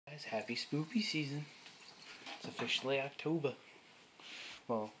guys, happy spooky season. It's officially October.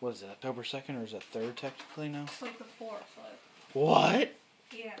 Well, what is it, October 2nd or is it 3rd technically now? It's like the 4th. What?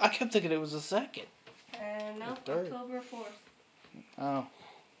 Yeah. I kept thinking it was the 2nd. No, October 4th. Oh.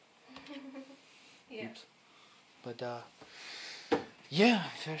 Yeah. Oops. But, yeah,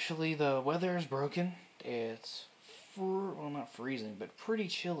 officially the weather is broken. It's, well, not freezing, but pretty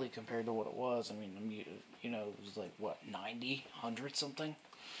chilly compared to what it was. I mean, you know, it was like, what, 90, 100 something?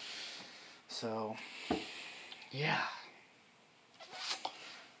 So, yeah.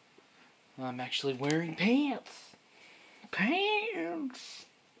 I'm actually wearing pants. Pants!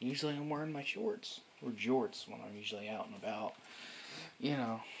 Usually I'm wearing my shorts. Or jorts when I'm usually out and about. You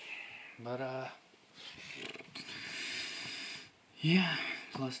know. But, yeah.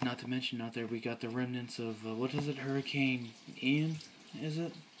 Plus, not to mention, out there we got the remnants of, what is it, Hurricane Ian, is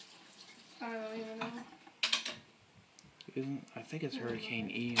it? I don't even know. Isn't, I think it's Hurricane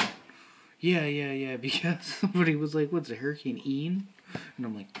Ian. Yeah, because somebody was like, what's it, Hurricane Ian? And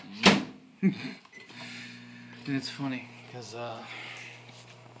I'm like, Ian? And it's funny, because,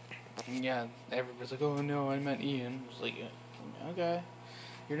 yeah, everybody's like, oh no, I meant Ian. I was like, okay,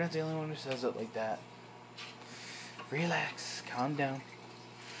 you're not the only one who says it like that. Relax, calm down.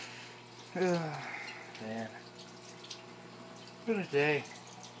 Man. What a day.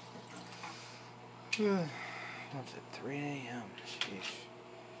 What's it, 3 a.m.? Sheesh.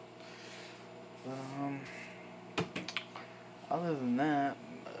 But, other than that,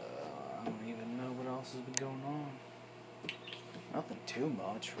 I don't even know what else has been going on. Nothing too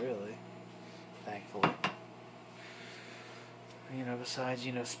much, really. Thankfully. You know, besides,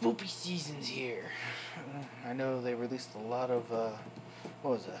 you know, spooky season's here. I know they released a lot of,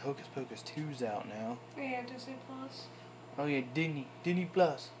 what was it, Hocus Pocus 2's out now. Yeah, Disney Plus. Oh yeah, Disney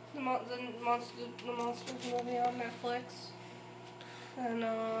Plus. The Monsters movie on Netflix. And,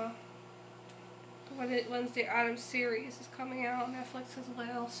 Wednesday Addams series is coming out on Netflix as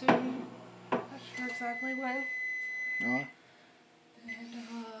well soon. Not sure exactly when. Oh. And,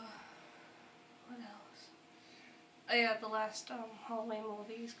 what else? Oh yeah, the last, Halloween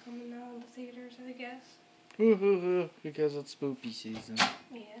movie is coming out in the theaters, I guess. Because it's spooky season.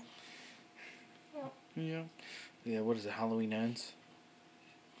 Yeah. Well. Yeah. Yeah, what is it, Halloween Ends?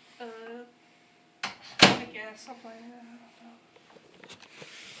 I guess, something like that,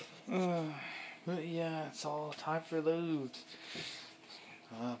 I don't know. But yeah, it's all time for those.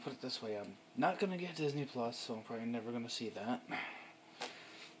 Put it this way, I'm not gonna get Disney Plus, so I'm probably never gonna see that.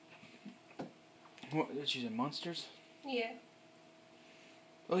 What did you say, Monsters? Yeah.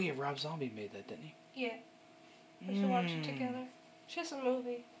 Oh yeah, Rob Zombie made that, didn't he? Yeah. We should watch it together. It's just a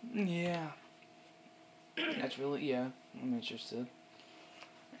movie. Yeah. That's really, yeah, I'm interested.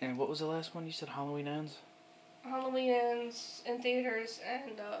 And what was the last one you said, Halloween Ends? Halloween Ends in theaters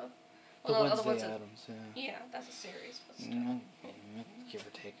and, The well, Wednesday ones Addams, yeah. Yeah, that's a series, but still. Give or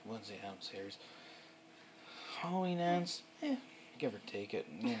take, Wednesday Addams series. Halloween Ends, give or take it,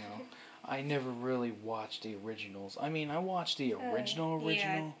 you know. I never really watched the originals. I mean, I watched the original.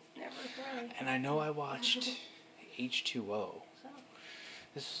 Yeah, never really. And I know I watched H2O. So.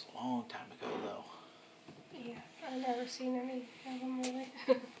 This was a long time ago, though. Yeah, I've never seen any of them really.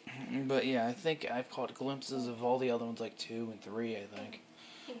 But yeah, I think I've caught glimpses of all the other ones, like 2 and 3, I think.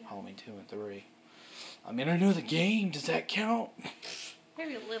 Yeah. Halloween 2 and 3. I mean, I know the game. Does that count?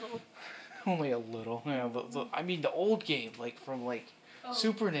 Maybe a little. Only a little. Yeah, I mean, the old game, like from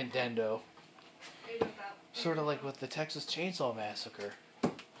Super Nintendo. Sort of like with the Texas Chainsaw Massacre.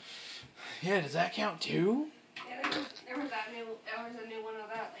 Yeah, does that count too? Yeah, there was a new one of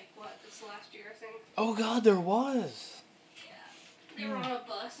that, like what, this last year, I think. Oh god, there was. Yeah. They were on a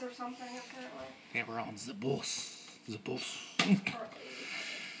bus or something, apparently. They were on the bus. The bus.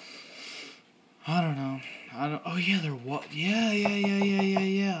 I don't know. Oh yeah, there was. Yeah.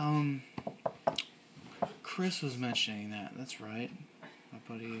 Chris was mentioning that. That's right. My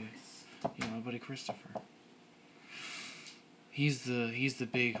buddy Christopher. He's the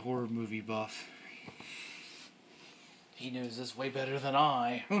big horror movie buff. He knows this way better than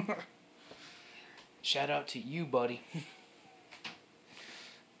I. Shout out to you, buddy.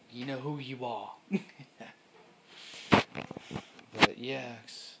 You know who you are. But yeah,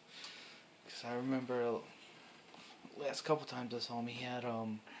 cause I remember last couple times I saw him, he had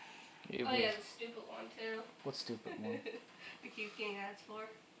Yeah, the stupid one too. What stupid one? The keep getting ads for.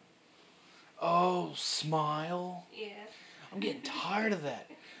 Oh, Smile. Yeah. I'm getting tired of that.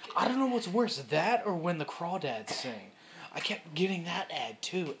 I don't know what's worse, that or when the crawdads sing. I kept getting that ad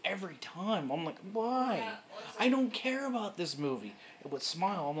too every time. I'm like, why? Yeah, I don't care about this movie. And with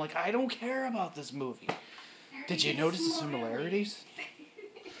Smile, I'm like, I don't care about this movie. Did you notice the similarities?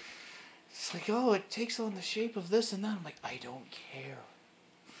 It's like, oh, it takes on the shape of this and that. I'm like, I don't care.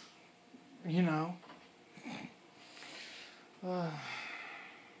 You know?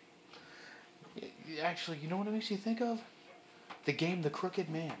 Actually, you know what it makes you think of? The game The Crooked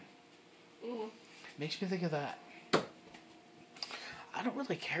Man. Mm. Makes me think of that. I don't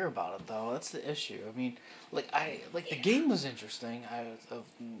really care about it though. That's the issue. I mean, the game was interesting. But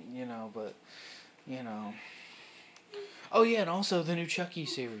you know. Oh yeah, and also the new Chucky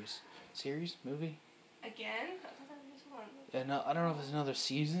movie. Again? I thought that was one. And I don't know if it's another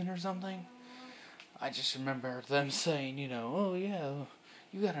season or something. I just remember them saying, oh yeah,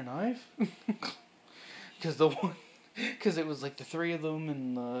 you got a knife? Because it was like the three of them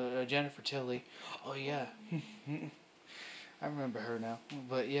and Jennifer Tilly. Oh yeah. I remember her now.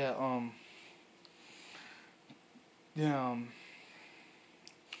 But yeah,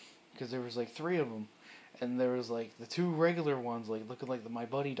 because there was like three of them, and there was like the two regular ones, like looking like My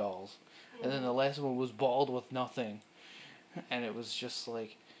Buddy dolls, and then the last one was bald with nothing, and it was just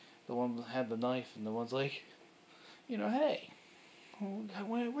like, the one that had the knife, and the one's like, hey,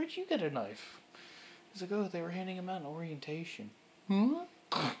 where'd you get a knife? He's like, oh, they were handing him out in orientation. Huh?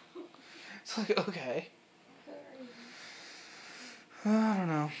 It's like, okay. I don't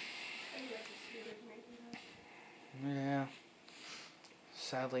know. Yeah.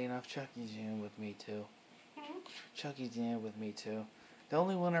 Sadly enough, Chucky's in with me too. Chucky's in with me too. The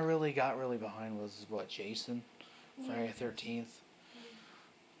only one I really got behind was Jason, Friday the 13th.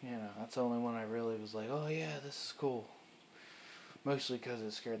 That's the only one I really was like, oh yeah, this is cool. Mostly because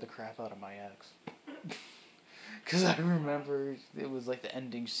it scared the crap out of my ex. Because I remember it was like the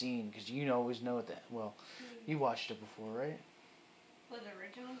ending scene. Because you always know it. You watched it before, right? What, the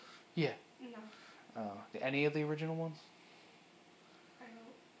original? Yeah. No. Any of the original ones? I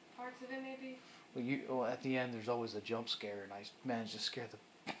don't. Parts of it, maybe? Well, at the end, there's always a jump scare, and I managed to scare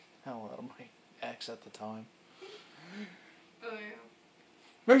the hell out of my ex at the time. Oh, yeah.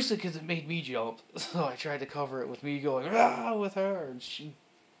 Mostly because it made me jump, so I tried to cover it with me going, ah, with her, and she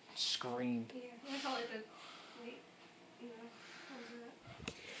screamed. Yeah, that's all I did. Wait. No. What was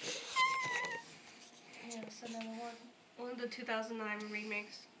that? Yeah, it's another one. One of the 2009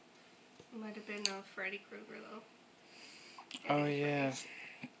 remakes. Might have been Freddy Krueger, though. Oh, yeah.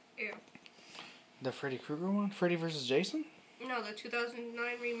 Yeah. The Freddy Krueger one? Freddy vs. Jason? No, the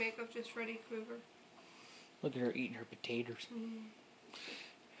 2009 remake of just Freddy Krueger. Look at her eating her potatoes. Mm.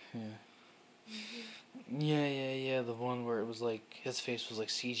 Yeah. Mm-hmm. Yeah. The one where it was like, his face was like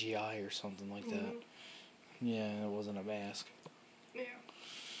CGI or something like that. Yeah, it wasn't a mask. Yeah.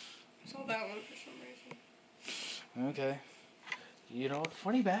 Saw that one for some reason. Okay.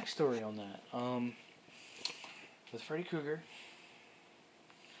 Funny backstory on that. With Freddy Krueger,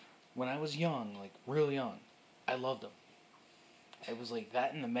 when I was young, like real young, I loved him. It was like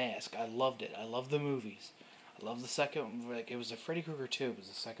that and The Mask. I loved it. I loved the movies. I loved the second one. Like, it was a Freddy Krueger 2 was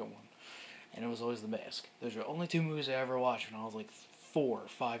the second one. And it was always The Mask. Those are the only two movies I ever watched when I was like 4 or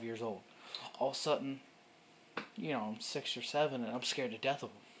 5 years old. All of a sudden, I'm 6 or 7 and I'm scared to death of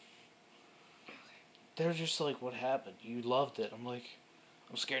them. They're just like, what happened? You loved it. I'm like,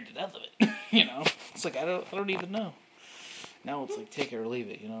 I'm scared to death of it. It's like, I don't even know. Now it's like, take it or leave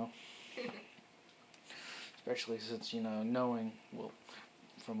it, Especially since, knowing,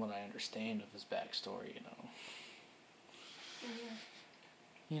 from what I understand of his backstory,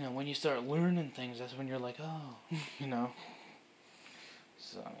 when you start learning things, that's when you're like, oh,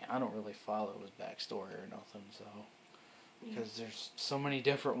 So, I don't really follow his backstory or nothing, so. Because there's so many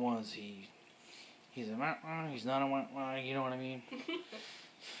different ones. He's a he's not a you know what I mean?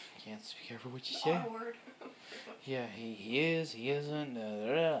 Can't be careful what you say. R-word. Yeah, he is, he isn't,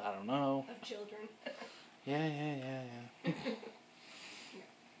 I don't know. Of children. Yeah.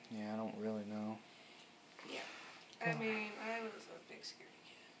 Yeah, I don't really know. Yeah. I mean, I was a big scaredy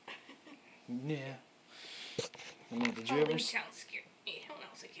kid. Yeah. I mean, did you ever... counts scared me when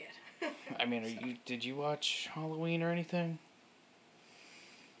I was a kid. I mean, did you watch Halloween or anything?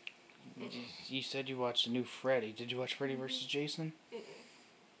 You said you watched the new Freddy. Did you watch Freddy vs. Jason?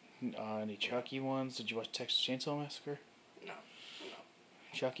 Any Chucky ones? Did you watch Texas Chainsaw Massacre? No.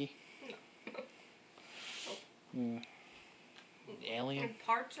 Chucky? No. Alien? And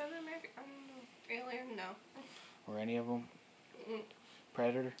parts of it, maybe? I don't know. Alien? No. Or any of them?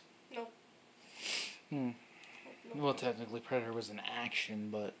 Predator? Nope. Well, technically Predator was an action,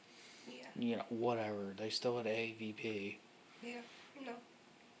 but... Yeah. Whatever. They still had AVP. Yeah. No.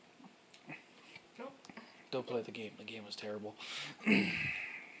 Nope. Don't play the game. The game was terrible.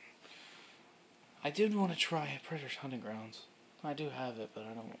 I did want to try Predator's Hunting Grounds. I do have it, but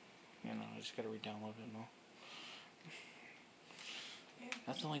I don't... I just gotta re-download it and all. Yeah.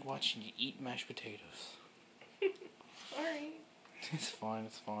 Nothing like watching you eat mashed potatoes. Sorry. It's fine,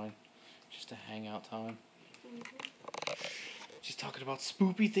 it's fine. Just a hangout time. She's talking about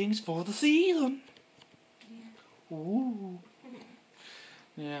spoopy things for the season. Yeah. Ooh.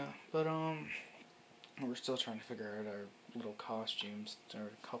 Yeah, but we're still trying to figure out our little costumes,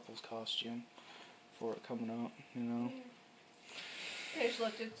 our couple's costume for it coming up, you know. I just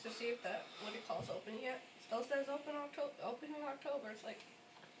looked to see if that what it calls open yet. Still says open in October. It's like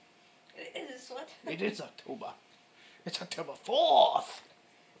it is what? It is October. It's October 4th.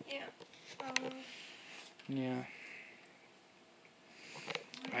 Yeah. Yeah.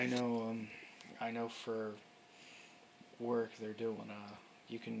 I know for work they're doing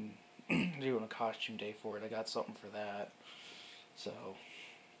you can doing a costume day for it. I got something for that. So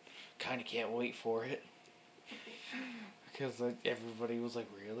kind of can't wait for it. Because like, everybody was like,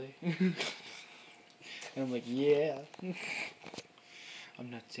 really? And I'm like, yeah. I'm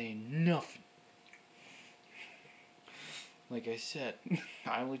not saying nothing. Like I said,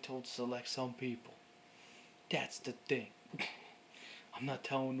 I only told select some people. That's the thing. I'm not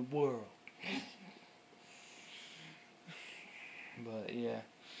telling the world. But yeah.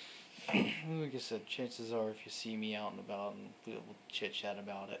 Like I said, chances are if you see me out and about and we'll chit chat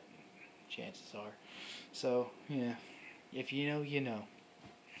about it. Chances are. So, yeah. If you know, you know.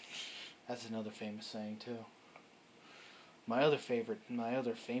 That's another famous saying too. My other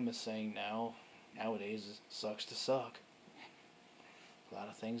famous saying nowadays is sucks to suck. A lot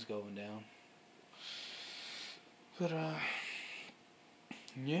of things going down. But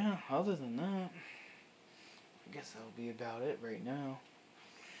yeah, other than that, I guess that'll be about it right now.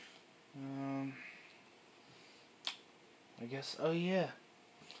 I guess, oh yeah,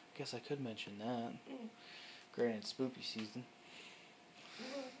 I guess I could mention that. Granted, it's spoopy season.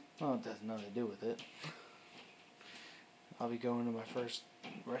 Well, it has nothing to do with it. I'll be going to my first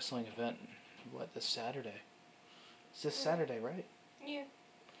wrestling event, this Saturday? It's this Saturday, right? Yeah.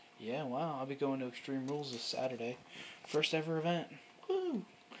 Yeah, wow, I'll be going to Extreme Rules this Saturday. First ever event. Woo!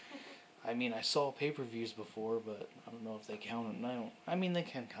 I mean, I saw pay-per-views before, but I don't know if they count. I mean, they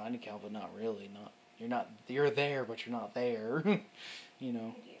can kind of count, but not really. You're there, but you're not there. You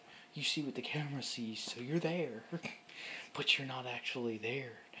know? Yeah. You see what the camera sees, so you're there. But you're not actually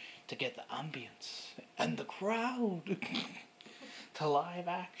there to get the ambience and the crowd to live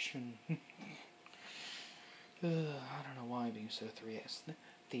action. I don't know why I'm being so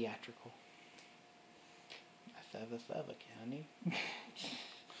theatrical. Feather, Canny.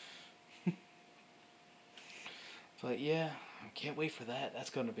 But yeah, I can't wait for that. That's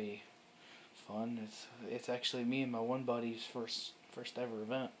gonna be fun. It's actually me and my one buddy's first ever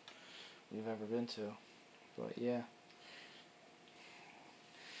event we've ever been to. But yeah.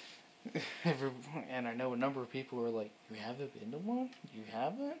 And I know a number of people are like, you haven't been to one? You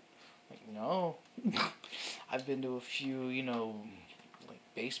haven't? Like, no. I've been to a few, like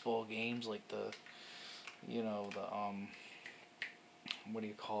baseball games, like what do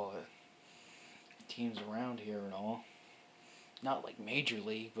you call it? Teams around here and all. Not like major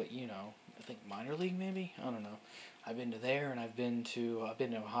league, but I think minor league maybe? I don't know. I've been to there, and I've been to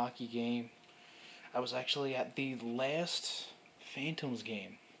a hockey game. I was actually at the last Phantoms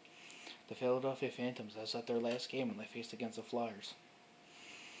game. The Philadelphia Phantoms. I was at their last game when they faced against the Flyers.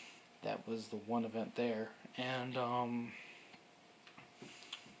 That was the one event there. And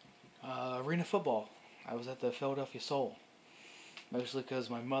arena football. I was at the Philadelphia Soul. Mostly because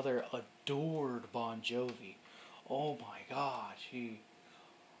my mother adored Bon Jovi. Oh my God, she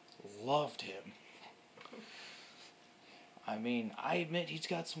loved him. I mean, I admit he's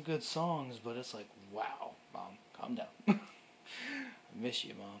got some good songs, but it's like, wow, Mom, calm down. I miss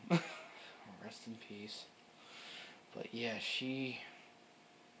you, Mom. Rest in peace. But yeah,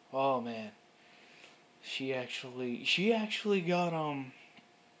 oh man, she actually got,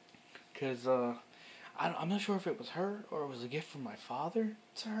 cause, I'm not sure if it was her or it was a gift from my father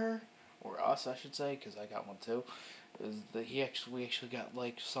to her, or us, I should say, because I got one too. We actually got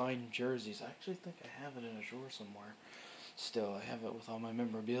like signed jerseys. I actually think I have it in a drawer somewhere. Still, I have it with all my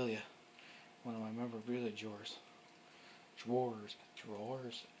memorabilia. One of my memorabilia drawers. Drawers.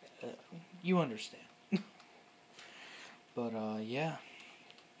 You understand. But yeah,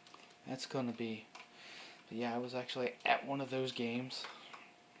 that's gonna be. But yeah, I was actually at one of those games,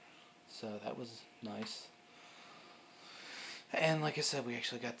 so that was nice. And like I said, we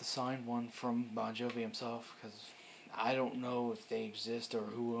actually got the signed one from Bon Jovi himself, because I don't know if they exist or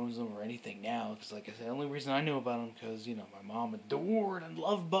who owns them or anything now, because like I said, the only reason I knew about them because, my mom adored and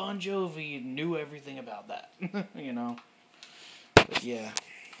loved Bon Jovi and knew everything about that, But yeah.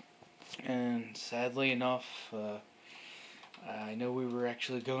 And sadly enough, I know we were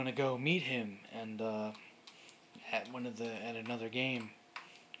actually going to go meet him, and at another game,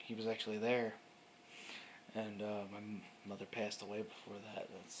 he was actually there, and my mother passed away before that.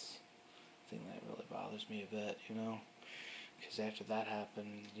 That's the thing that really bothers me a bit, you know, because after that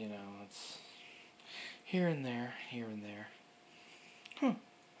happened, you know, it's here and there, here and there. Huh.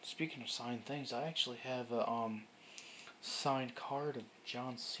 Speaking of signed things, I actually have a signed card of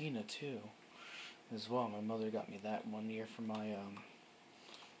John Cena too, as well. My mother got me that one year for my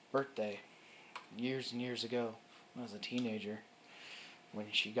birthday, years and years ago when I was a teenager. When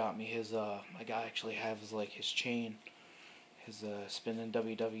she got me his, actually have his chain, his spinning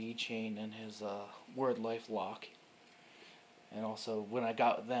WWE chain, and his Word Life lock. And also, when I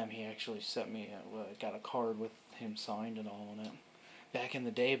got them, he actually sent me, got a card with him signed and all on it. Back in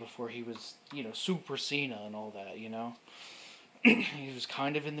the day before he was, you know, Super Cena and all that, you know. He was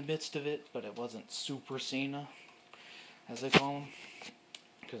kind of in the midst of it, but it wasn't Super Cena, as they call him.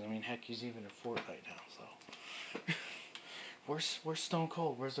 Because, I mean, heck, he's even in Fortnite now, so. Where's Stone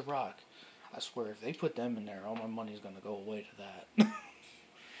Cold? Where's The Rock? I swear, if they put them in there, all my money's gonna go away to that.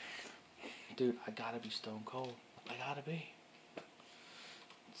 Dude, I gotta be Stone Cold. I gotta be.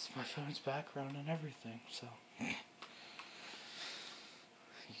 It's my phone's background and everything, so. You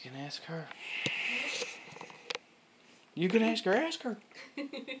can ask her. You can ask her. Ask her.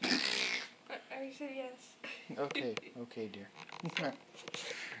 I said yes. Okay, dear.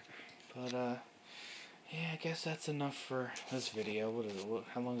 But yeah, I guess that's enough for this video. What is it?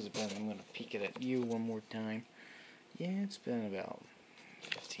 How long has it been? I'm gonna peek it at you one more time. Yeah, it's been about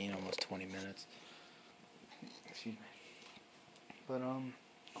 15, almost 20 minutes. Excuse me. But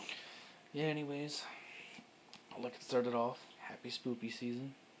yeah. Anyways, I'll get started off. Happy spoopy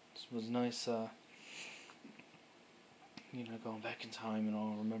season. This was nice. You know, going back in time and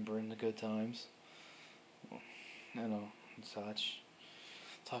all, remembering the good times. You know, and such.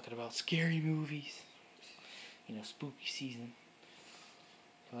 Talking about scary movies. You know, spooky season.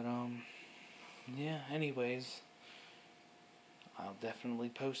 But, yeah, anyways. I'll definitely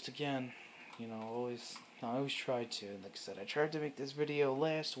post again. You know, I always try to. Like I said, I tried to make this video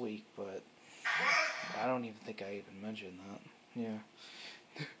last week, but I don't even think I even mentioned that. Yeah.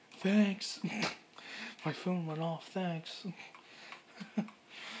 Thanks. My phone went off, thanks.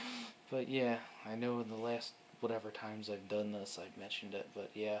 But yeah, I know in the last whatever times I've done this, I've mentioned it,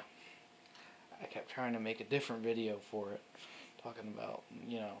 but yeah. I kept trying to make a different video for it, talking about,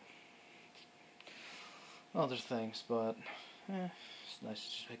 you know, other things, but it's nice to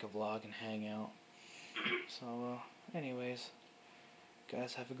just make a vlog and hang out. So, anyways,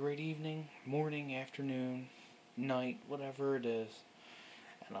 guys, have a great evening, morning, afternoon, night, whatever it is,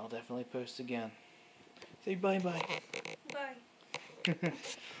 and I'll definitely post again. Say bye-bye. Bye.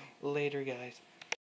 Later, guys.